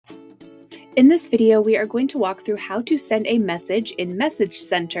In this video, we are going to walk through how to send a message in Message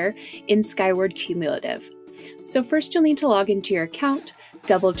Center in Skyward Qmlativ. So first you'll need to log into your account,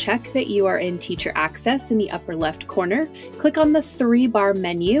 double check that you are in Teacher Access in the upper left corner, click on the 3-bar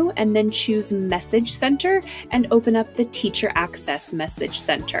menu and then choose Message Center and open up the Teacher Access Message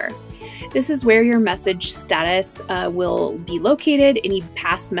Center. This is where your message status will be located, any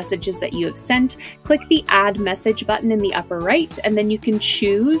past messages that you have sent. Click the Add Message button in the upper right, and then you can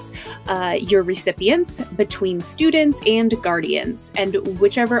choose your recipients between students and guardians. And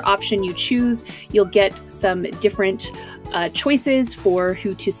whichever option you choose, you'll get some different choices for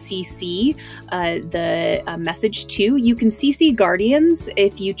who to CC the message to. You can CC guardians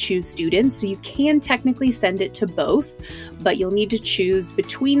if you choose students, so you can technically send it to both, but you'll need to choose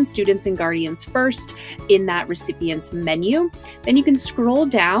between students and guardians first in that recipient's menu. Then you can scroll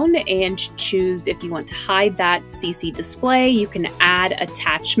down and choose if you want to hide that CC display. You can add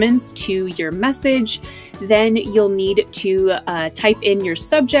attachments to your message. Then you'll need to type in your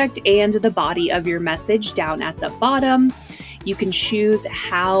subject and the body of your message down at the bottom. You can choose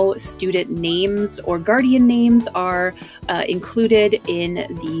how student names or guardian names are included in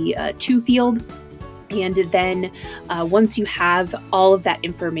the To field. And then once you have all of that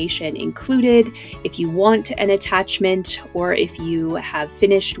information included, if you want an attachment or if you have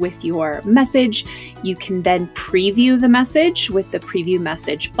finished with your message, you can then preview the message with the Preview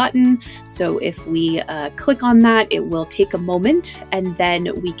Message button. So if we click on that, it will take a moment and then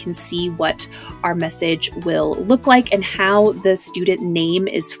we can see what our message will look like and how the student name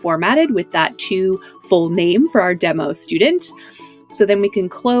is formatted with that To full name for our demo student. So then we can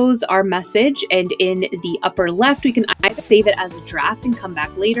close our message, and in the upper left, we can either save it as a draft and come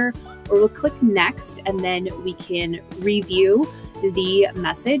back later, or we'll click next and then we can review the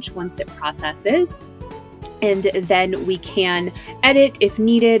message once it processes. And then we can edit if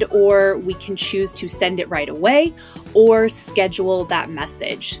needed, or we can choose to send it right away or schedule that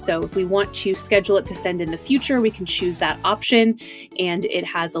message. So if we want to schedule it to send in the future, we can choose that option, and it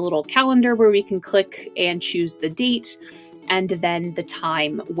has a little calendar where we can click and choose the date and then the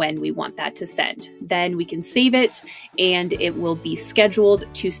time when we want that to send. Then we can save it and it will be scheduled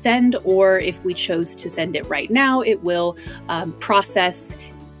to send, or if we chose to send it right now, it will process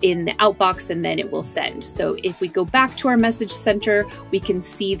in the outbox and then it will send. So if we go back to our message center, we can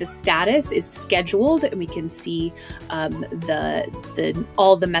see the status is scheduled, and we can see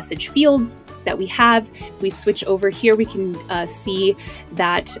all the message fields that we have. If we switch over here, we can see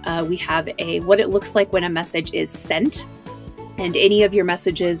that we have what it looks like when a message is sent. And any of your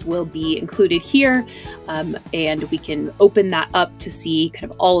messages will be included here, and we can open that up to see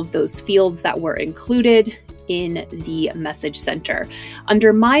kind of all of those fields that were included in the message center.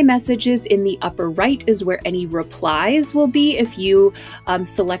 Under My Messages in the upper right is where any replies will be if you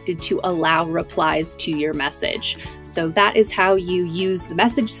selected to allow replies to your message. So that is how you use the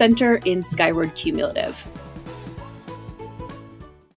message center in Skyward Qmlativ.